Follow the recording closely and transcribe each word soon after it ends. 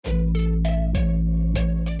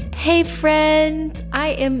Hey friends, I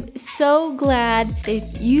am so glad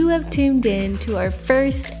that you have tuned in to our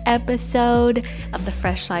first episode of the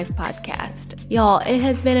Fresh Life podcast. Y'all, it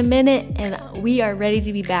has been a minute and we are ready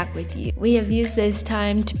to be back with you. We have used this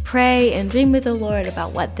time to pray and dream with the Lord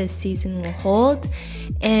about what this season will hold.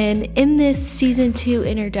 And in this season 2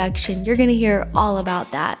 introduction, you're going to hear all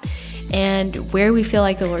about that and where we feel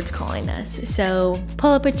like the Lord's calling us. So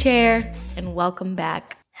pull up a chair and welcome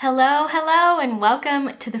back. Hello, and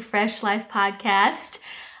welcome to the Fresh Life podcast.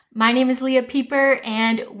 My name is Leah Pieper,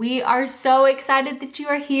 and we are so excited that you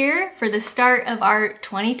are here for the start of our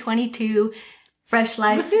 2022 Fresh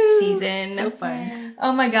Life season. So fun.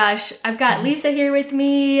 Oh my gosh, I've got Lisa here with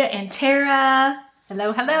me and Tara.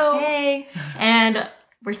 Hello. Hey. And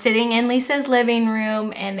we're sitting in Lisa's living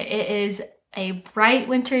room, and it is a bright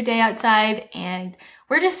winter day outside, and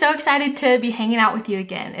we're just so excited to be hanging out with you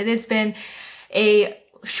again. It has been a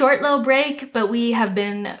short little break, but we have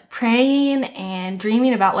been praying and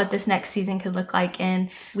dreaming about what this next season could look like,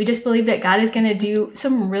 and we just believe that God is going to do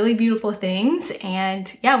some really beautiful things,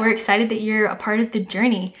 and yeah, we're excited that you're a part of the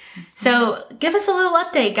journey. So give us a little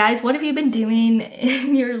update, guys. What have you been doing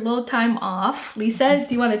in your little time off? Lisa,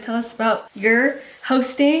 do you want to tell us about your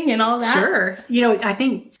hosting and all that? Sure. I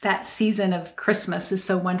think that season of Christmas is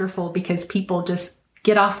so wonderful because people just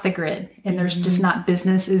get off the grid and there's just not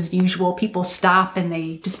business as usual. People stop and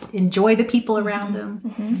they just enjoy the people around them.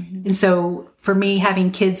 Mm-hmm. And so for me, having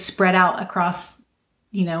kids spread out across,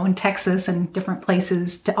 in Texas and different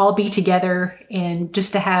places to all be together and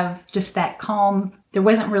just to have just that calm, there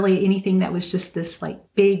wasn't really anything that was just this like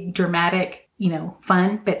big dramatic,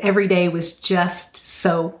 fun, but every day was just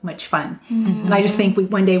so much fun. Mm-hmm. And I just think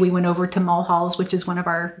one day we went over to Mulhall's, which is one of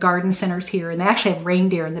our garden centers here, and they actually have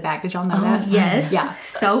reindeer in the back. Did y'all know that? Yes. Yeah.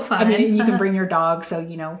 So fun. I mean, you can bring your dog. So,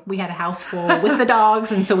 we had a house full with the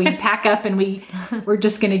dogs. And so we pack up and we're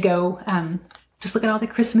just going to go, just look at all the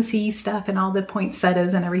Christmassy stuff and all the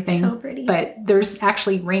poinsettias and everything. So pretty. But there's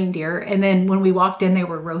actually reindeer. And then when we walked in, they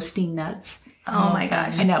were roasting nuts. Oh my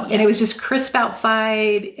gosh. I know. Yes. And it was just crisp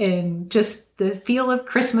outside and just the feel of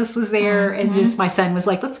Christmas was there. Mm-hmm. And just my son was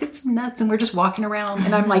like, let's get some nuts. And we're just walking around.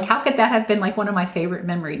 And I'm like, how could that have been like one of my favorite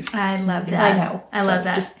memories? I love that. I know. I love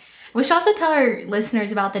that. We should also tell our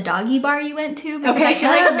listeners about the doggy bar you went to, because I feel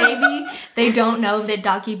like maybe they don't know that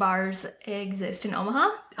doggy bars exist in Omaha.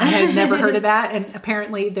 I had never heard of that, and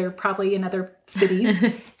apparently they're probably in other cities.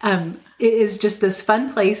 It is just this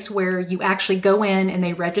fun place where you actually go in and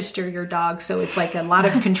they register your dog. So it's like a lot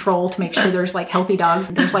of control to make sure there's like healthy dogs.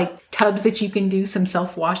 There's like tubs that you can do some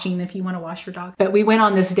self-washing if you want to wash your dog. But we went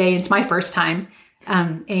on this day. It's my first time.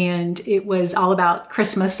 And it was all about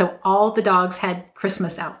Christmas. So all the dogs had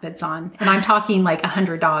Christmas outfits on. And I'm talking like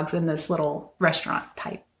 100 dogs in this little restaurant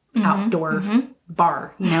type outdoor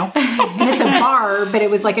bar, And it's a bar, but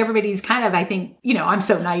it was like everybody's kind of, I think, I'm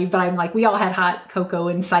so naive, but I'm like, we all had hot cocoa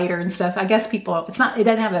and cider and stuff. I guess it doesn't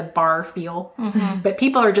have a bar feel, but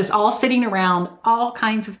people are just all sitting around, all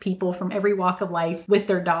kinds of people from every walk of life with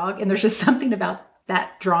their dog. And there's just something about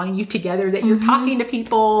that drawing you together, that you're talking to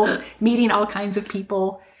people, meeting all kinds of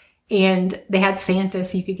people. And they had Santa,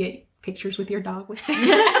 so you could get pictures with your dog with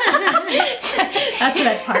Santa. That's the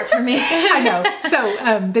best part for me. I know.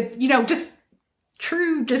 So, but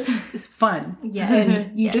just fun. Yes.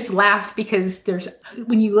 And you just laugh because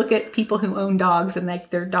when you look at people who own dogs and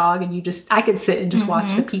like their dog, and I could sit and just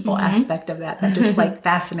watch the people aspect of that just like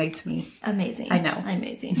fascinates me. Amazing. I know.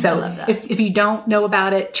 Amazing. So I love that. If you don't know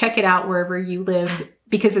about it, check it out wherever you live,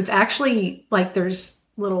 because it's actually like there's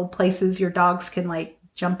little places your dogs can like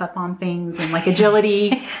jump up on things and like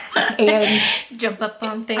agility and jump up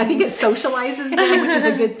on things. I think it socializes them, which is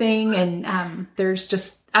a good thing. And there's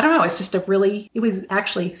just, I don't know, it's just it was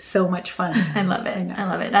actually so much fun. I love it. I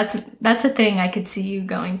love it. That's a thing I could see you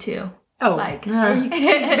going to. Oh, but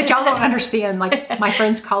y'all don't understand. Like my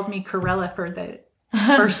friends called me Corella for the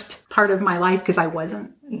first part of my life because I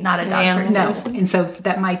wasn't. Not a dog person. No. And so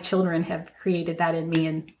that my children have created that in me,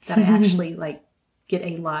 and that I actually like get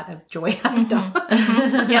a lot of joy out of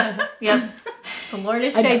dogs. Yep. The Lord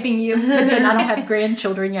is shaping you. But then I don't have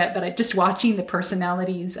grandchildren yet, but just watching the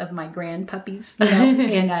personalities of my grandpuppies,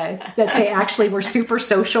 and that they actually were super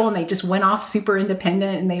social and they just went off super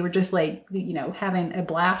independent, and they were just like, having a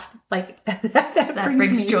blast. Like that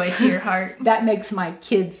brings joy to your heart. That makes my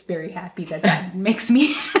kids very happy. That makes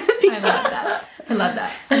me happy. I love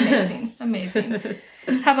that. Amazing.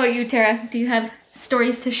 How about you, Tara? Do you have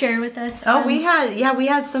stories to share with us? We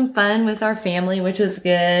had some fun with our family, which was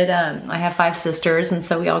good. I have 5 sisters, and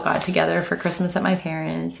so we all got together for Christmas at my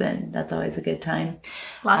parents', and that's always a good time.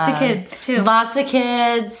 Lots of kids too. Lots of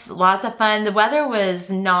kids, lots of fun. The weather was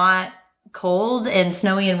not cold and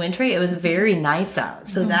snowy and wintry, it was very nice out.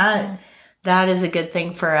 So that is a good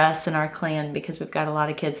thing for us and our clan, because we've got a lot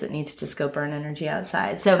of kids that need to just go burn energy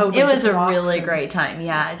outside. So totally, it was a really great time.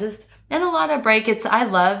 Yeah, and a lot of I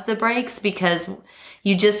love the breaks because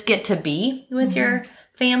you just get to be with your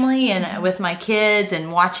family and with my kids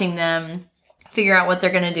and watching them figure out what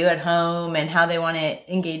they're going to do at home and how they want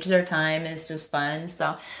to engage their time is just fun.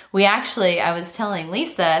 So I was telling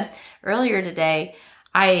Lisa earlier today,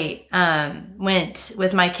 I went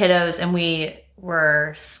with my kiddos and we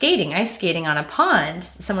were ice skating on a pond.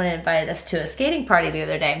 Someone invited us to a skating party the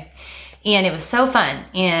other day, and it was so fun.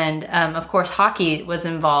 And of course, hockey was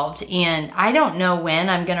involved. And I don't know when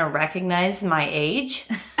I'm going to recognize my age,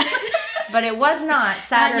 but it was not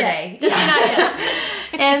Saturday. Not yet.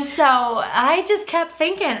 And so I just kept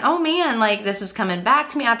thinking, oh man, like this is coming back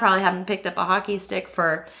to me. I probably haven't picked up a hockey stick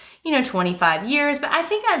for 25 years, but I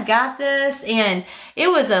think I've got this. And it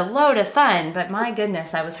was a load of fun, but my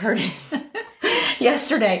goodness, I was hurting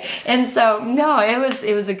yesterday. And so, no, it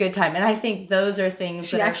was a good time. And I think those are things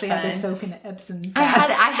she that actually are had fun. to soak in an Epsom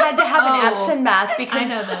bath. I had to have an Epsom bath because I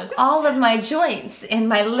know those. all of my joints and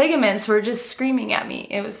my ligaments were just screaming at me.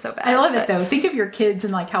 It was so bad. I love it though. Think of your kids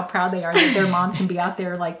and like how proud they are that their mom can be out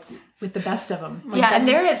there like with the best of them. Like, and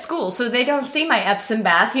they're at school, so they don't see my Epsom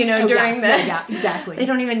bath, during yeah, exactly. They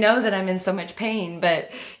don't even know that I'm in so much pain, but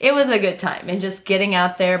it was a good time. And just getting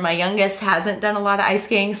out there. My youngest hasn't done a lot of ice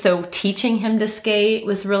skating, so teaching him to skate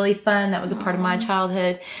was really fun. That was a part of my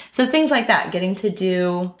childhood. So things like that, getting to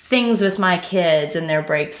do things with my kids and their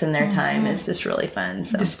breaks and their time is just really fun.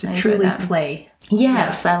 So just to truly play.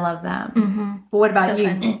 Yes, I love that. But what about you?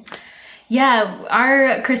 Fun. Yeah,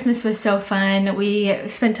 our Christmas was so fun. We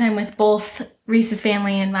spent time with both Reese's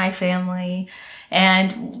family and my family.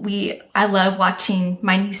 And I love watching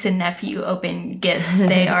my niece and nephew open gifts.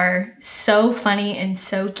 They are so funny and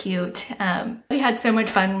so cute. We had so much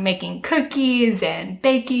fun making cookies and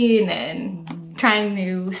baking and trying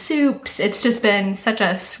new soups. It's just been such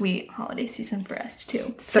a sweet holiday season for us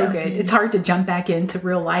too. So good. It's hard to jump back into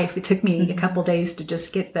real life. It took me a couple days to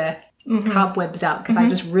just get the cobwebs out because I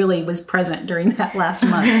just really was present during that last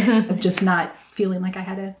month of just not feeling like I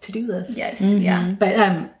had a to-do list. Yes, yeah. But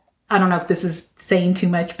I don't know if this is saying too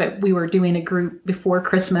much, but we were doing a group before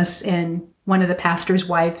Christmas, and one of the pastor's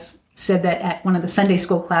wives said that at one of the Sunday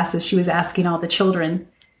school classes, she was asking all the children,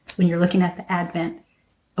 when you're looking at the Advent,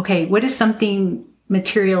 okay, what is something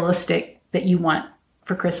materialistic that you want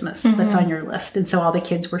for Christmas that's on your list? And so all the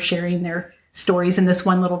kids were sharing their stories, and this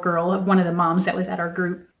one little girl, one of the moms that was at our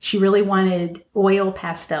group, she really wanted oil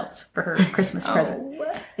pastels for her Christmas present.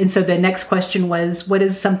 And so the next question was, what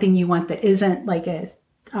is something you want that isn't like a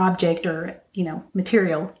object or,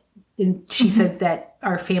 material? And she said that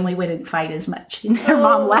our family wouldn't fight as much. And her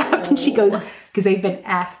mom laughed, and she goes, because they've been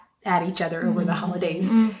at each other over the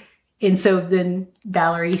holidays. And so then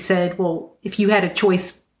Valerie said, well, if you had a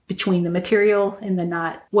choice between the material and the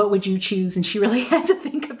not, what would you choose? And she really had to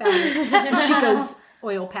think about it. And she goes,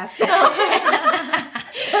 oil pastels.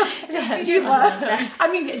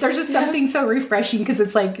 There's just something so refreshing because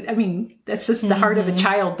it's like, that's just the heart of a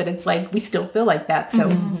child, but it's like we still feel like that. So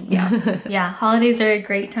yeah, holidays are a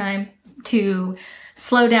great time to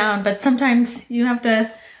slow down, but sometimes you have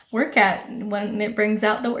to work at when it brings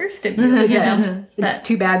out the worst of you. It does. It's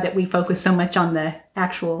too bad that we focus so much on the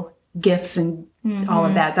actual gifts and all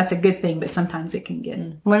of that. That's a good thing, but sometimes it can get...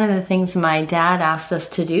 One of the things my dad asked us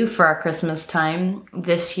to do for our Christmas time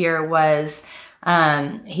this year was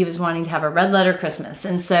he was wanting to have a red letter Christmas.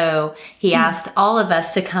 And so he asked all of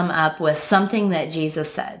us to come up with something that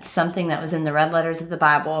Jesus said, something that was in the red letters of the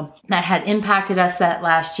Bible that had impacted us that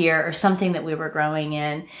last year or something that we were growing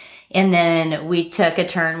in. And then we took a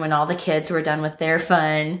turn when all the kids were done with their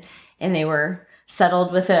fun and they were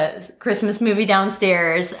settled with a Christmas movie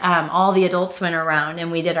downstairs. All the adults went around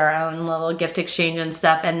and we did our own little gift exchange and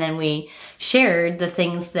stuff. And then we shared the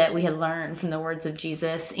things that we had learned from the words of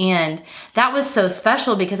Jesus. And that was so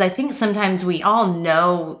special because I think sometimes we all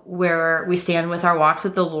know where we stand with our walks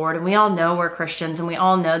with the Lord, and we all know we're Christians, and we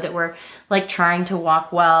all know that we're like trying to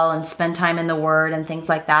walk well and spend time in the Word and things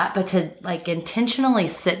like that. But to like intentionally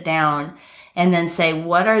sit down and then say,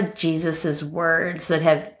 what are Jesus's words that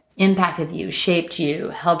have impacted you, shaped you,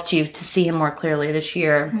 helped you to see him more clearly this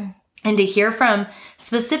year? And to hear from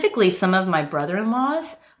specifically some of my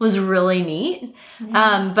brother-in-laws was really neat.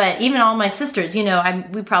 But even all my sisters,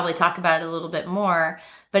 we probably talk about it a little bit more,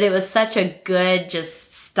 but it was such a good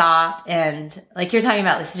just stop and like you're talking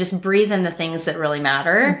about, Lisa, just breathe in the things that really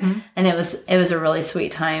matter. And it was a really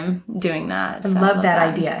sweet time doing that. I love that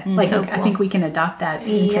idea. Like, so cool. I think we can adopt that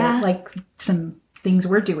into like some things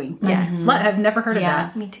we're doing. Yeah. I've never heard of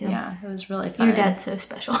that. Me too. Yeah, it was really fun. Your dad's so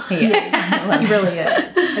special. He is. He really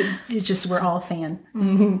is. It's just, we're all a fan.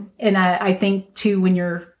 And I think too, when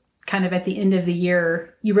you're kind of at the end of the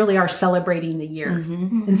year, you really are celebrating the year.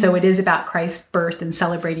 And so it is about Christ's birth and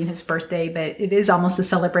celebrating his birthday, but it is almost a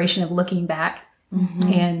celebration of looking back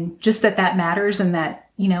and just that matters, and that,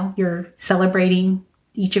 you know, you're celebrating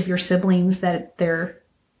each of your siblings, that they're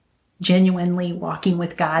genuinely walking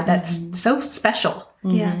with God. That's so special.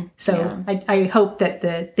 Yeah. So I hope that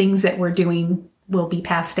the things that we're doing will be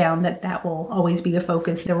passed down, that will always be the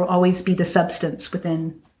focus. There will always be the substance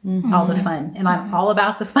within all the fun. And I'm all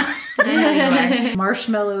about the fun.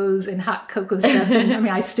 Marshmallows and hot cocoa stuff. And, I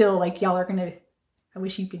mean, I still, like, y'all are going to, I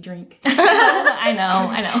wish you could drink. I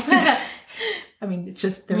know. I mean, it's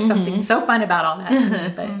just, there's something so fun about all that to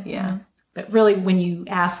me. But but really, when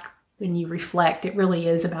you reflect, it really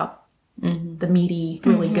is about the meaty,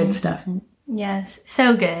 really good stuff. Yes,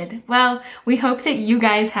 so good. Well, we hope that you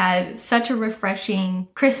guys had such a refreshing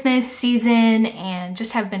Christmas season and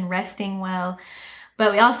just have been resting well.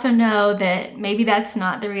 But we also know that maybe that's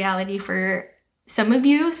not the reality for some of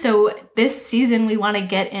you. So this season, we want to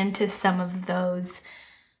get into some of those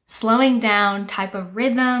slowing down type of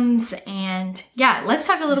rhythms. And yeah, let's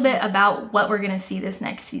talk a little bit about what we're going to see this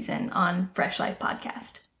next season on Fresh Life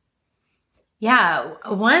Podcast. Yeah,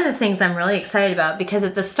 one of the things I'm really excited about, because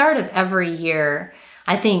at the start of every year,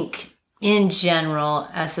 I think in general,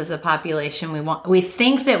 us as a population, we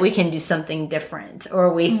think that we can do something different,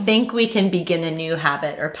 or we think we can begin a new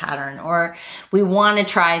habit or pattern, or we want to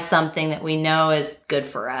try something that we know is good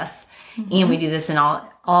for us. And we do this in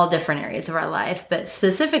all different areas of our life. But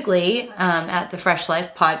specifically at the Fresh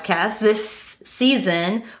Life Podcast this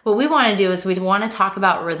season, what we want to do is we want to talk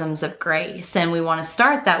about rhythms of grace. And we want to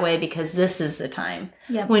start that way because this is the time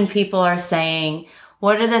when people are saying,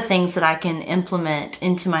 what are the things that I can implement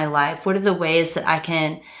into my life? What are the ways that I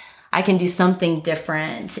can do something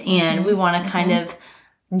different? And we want to kind of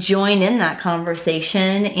join in that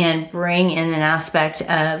conversation and bring in an aspect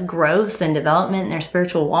of growth and development in their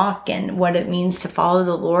spiritual walk and what it means to follow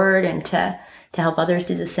the Lord and to help others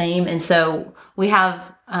do the same. And so we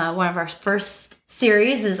have one of our first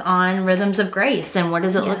series is on rhythms of grace and what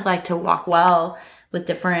does it look like to walk well with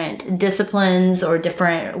different disciplines or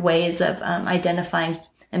different ways of identifying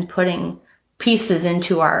and putting pieces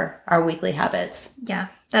into our weekly habits. Yeah,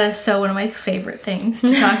 that is so one of my favorite things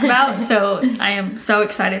to talk about. So I am so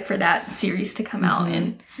excited for that series to come out.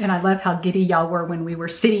 And I love how giddy y'all were when we were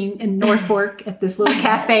sitting in North Fork at this little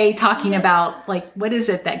cafe talking about, like, what is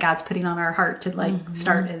it that God's putting on our heart to, like,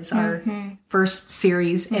 start as our first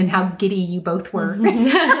series, and how giddy you both were.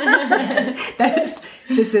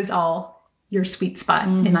 This is all your sweet spot.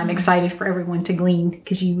 And I'm excited for everyone to glean,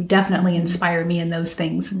 because you definitely inspire me in those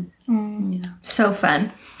things. So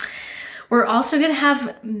fun. We're also going to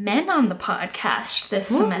have men on the podcast this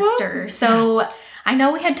semester. So I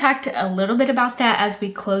know we had talked a little bit about that as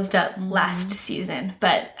we closed up last season.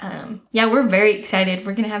 But we're very excited.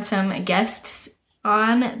 We're going to have some guests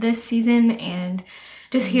on this season and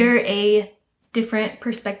just hear a different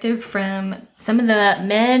perspective from some of the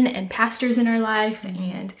men and pastors in our life.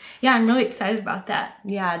 And yeah, I'm really excited about that.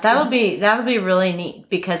 Yeah, that'll be really neat,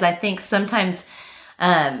 because I think sometimes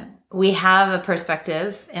we have a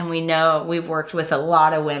perspective and we know we've worked with a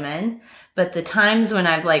lot of women, but the times when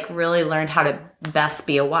I've like really learned how to best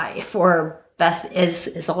be a wife or best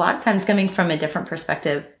is a lot of times coming from a different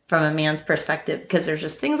perspective, from a man's perspective, because there's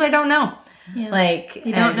just things I don't know. Yeah. Like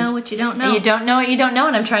you don't know what you don't know. You don't know what you don't know,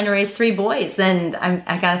 and I'm trying to raise 3 boys, and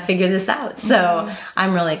I got to figure this out. So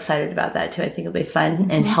I'm really excited about that too. I think it'll be fun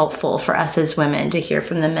and helpful for us as women to hear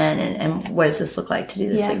from the men and what does this look like to do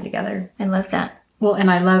this thing together. I love that. Well,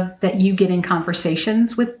 and I love that you get in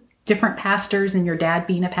conversations with different pastors, and your dad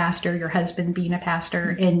being a pastor, your husband being a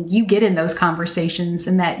pastor, and you get in those conversations,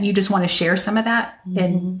 and that you just want to share some of that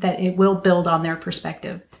and that it will build on their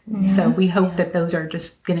perspective. So we hope that those are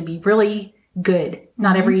just going to be really good.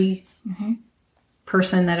 Not every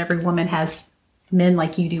person, not every woman has men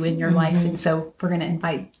like you do in your life. And so we're going to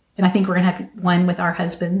invite, and I think we're going to have one with our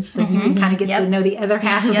husbands, so you can kind of get to know the other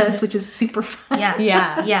half of us, which is super fun.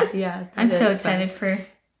 Yeah. I'm so excited for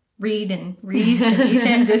Reed and Reese and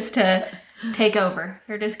Ethan just to take over.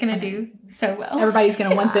 They're just going to do so well. Everybody's going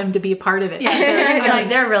to want them to be a part of it. Yeah,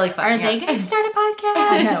 they're really fun. Are they going to start a podcast?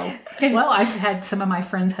 I know. Well, I've had some of my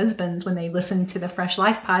friends' husbands, when they listen to the Fresh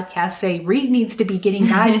Life podcast, say, Reed needs to be getting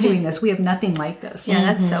guys doing this. We have nothing like this. Yeah,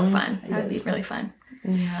 that's so fun. That would be really fun.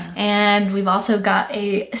 Yeah. And we've also got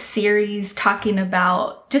a series talking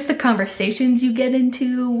about just the conversations you get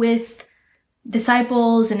into with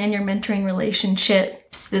disciples and in your mentoring relationship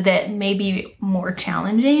relationships that may be more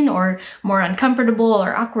challenging or more uncomfortable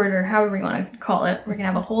or awkward or however you want to call it. We're going to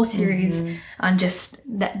have a whole series on just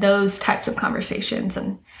those types of conversations.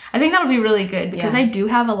 And I think that'll be really good because I do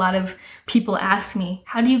have a lot of people ask me,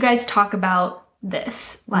 how do you guys talk about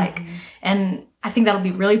this? And I think that'll be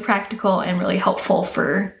really practical and really helpful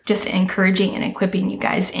for just encouraging and equipping you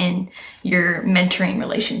guys in your mentoring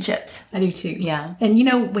relationships. I do too. Yeah. And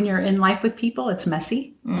when you're in life with people, it's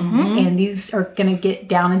messy. And these are going to get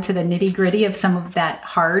down into the nitty gritty of some of that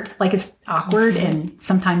hard, like it's awkward and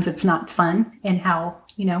sometimes it's not fun, and how,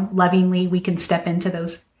 lovingly we can step into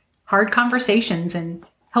those hard conversations and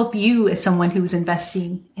help you as someone who's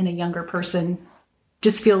investing in a younger person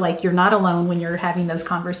just feel like you're not alone when you're having those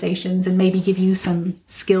conversations, and maybe give you some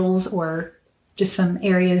skills or just some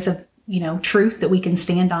areas of, truth that we can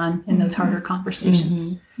stand on in those harder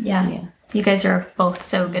conversations. Yeah. You guys are both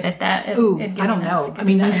so good at that. I don't know. I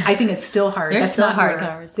mean, I think it's still hard. There's That's still not hard where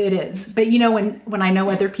conversations. It is. But when I know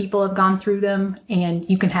other people have gone through them and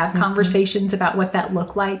you can have conversations about what that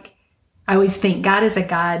looked like, I always think God is a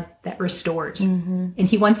God that restores, and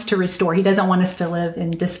he wants to restore. He doesn't want us to live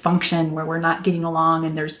in dysfunction where we're not getting along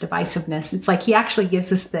and there's divisiveness. It's like he actually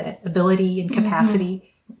gives us the ability and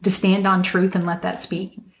capacity to stand on truth and let that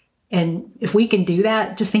speak. And if we can do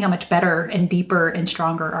that, just think how much better and deeper and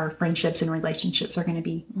stronger our friendships and relationships are going to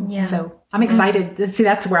be. Yeah. So I'm excited. See,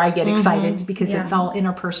 that's where I get excited because it's all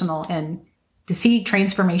interpersonal, and to see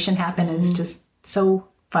transformation happen is just so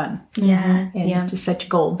fun. And just such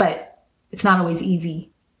gold. But it's not always easy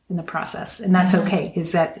in the process. And that's okay,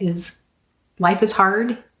 because life is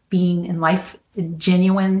hard. Being in life, in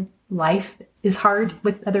genuine life is hard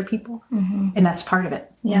with other people. And that's part of it.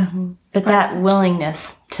 But that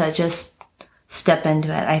willingness to just step into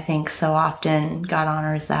it, I think so often God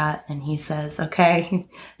honors that. And he says, okay,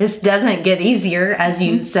 this doesn't get easier as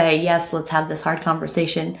you say, yes, let's have this hard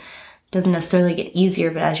conversation. It doesn't necessarily get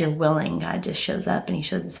easier, but as you're willing, God just shows up and he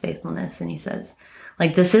shows his faithfulness. And he says,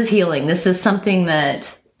 this is healing. This is something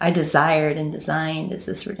that I desired and designed, is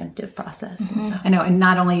this redemptive process. And so, I know. And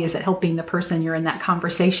not only is it helping the person you're in that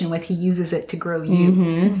conversation with, he uses it to grow you.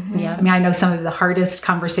 Yeah. I mean, I know some of the hardest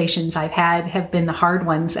conversations I've had have been the hard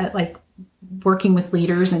ones at working with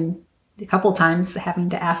leaders, and a couple times having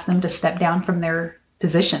to ask them to step down from their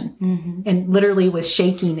position, and literally was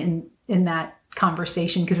shaking in that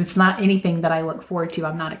conversation because it's not anything that I look forward to.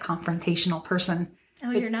 I'm not a confrontational person. Oh,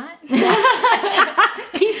 you're not?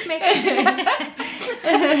 Peacemaker.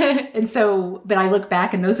 And so, but I look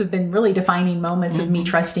back and those have been really defining moments of me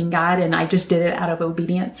trusting God, and I just did it out of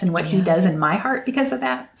obedience and what he does in my heart because of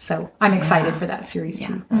that. So I'm excited for that series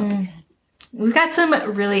too. We've got some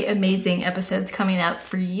really amazing episodes coming up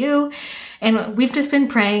for you. And we've just been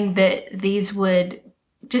praying that these would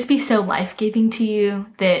just be so life-giving to you,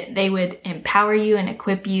 that they would empower you and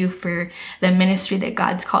equip you for the ministry that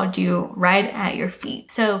God's called you right at your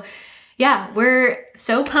feet. So yeah, we're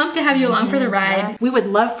so pumped to have you along for the ride. We would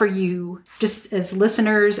love for you, just as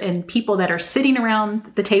listeners and people that are sitting around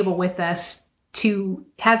the table with us, to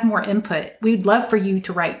have more input. We'd love for you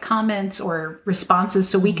to write comments or responses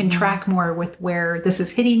so we can track more with where this is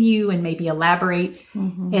hitting you and maybe elaborate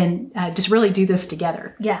and just really do this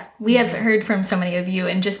together. Yeah, we have heard from so many of you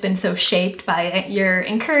and just been so shaped by your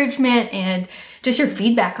encouragement and just your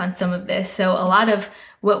feedback on some of this. So a lot of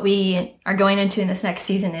what we are going into in this next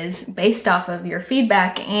season is based off of your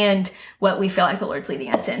feedback and what we feel like the Lord's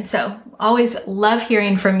leading us in. So always love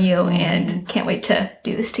hearing from you and can't wait to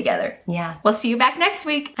do this together. Yeah. We'll see you back next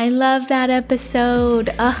week. I love that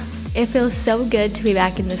episode. It feels so good to be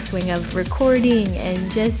back in the swing of recording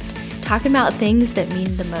and just talking about things that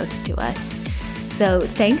mean the most to us. So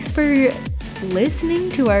thanks for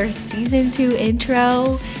listening to our season 2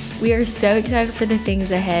 intro. We are so excited for the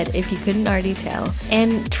things ahead, if you couldn't already tell.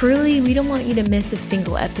 And truly, we don't want you to miss a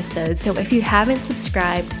single episode. So if you haven't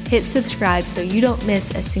subscribed, hit subscribe so you don't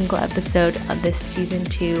miss a single episode of this season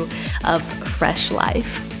 2 of Fresh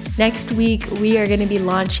Life. Next week, we are going to be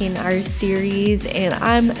launching our series, and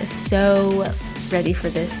I'm so ready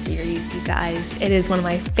for this series, you guys. It is one of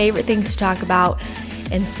my favorite things to talk about.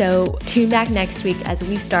 And so tune back next week as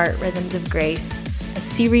we start Rhythms of Grace, a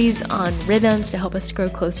series on rhythms to help us grow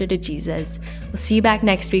closer to Jesus. We'll see you back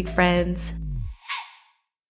next week, friends.